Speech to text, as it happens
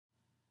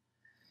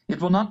It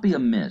will not be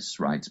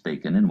amiss, writes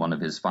Bacon in one of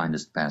his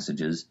finest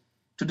passages,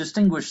 to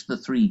distinguish the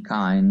three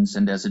kinds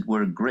and, as it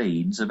were,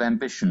 grades of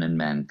ambition in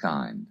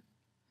mankind.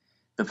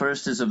 The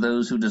first is of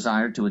those who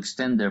desire to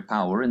extend their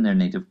power in their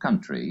native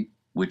country,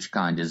 which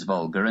kind is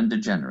vulgar and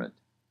degenerate.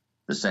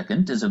 The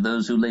second is of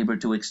those who labor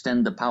to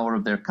extend the power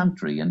of their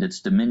country and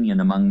its dominion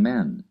among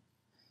men.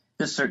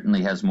 This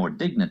certainly has more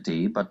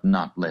dignity, but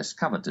not less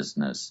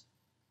covetousness.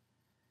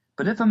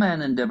 But if a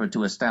man endeavor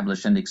to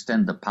establish and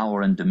extend the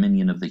power and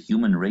dominion of the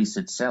human race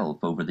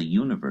itself over the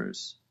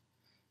universe,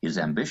 his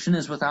ambition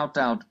is without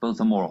doubt both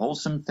a more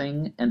wholesome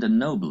thing and a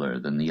nobler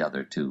than the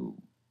other two.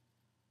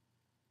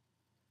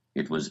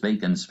 It was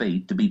Bacon's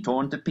fate to be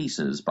torn to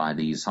pieces by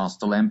these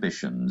hostile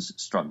ambitions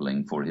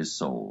struggling for his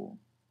soul.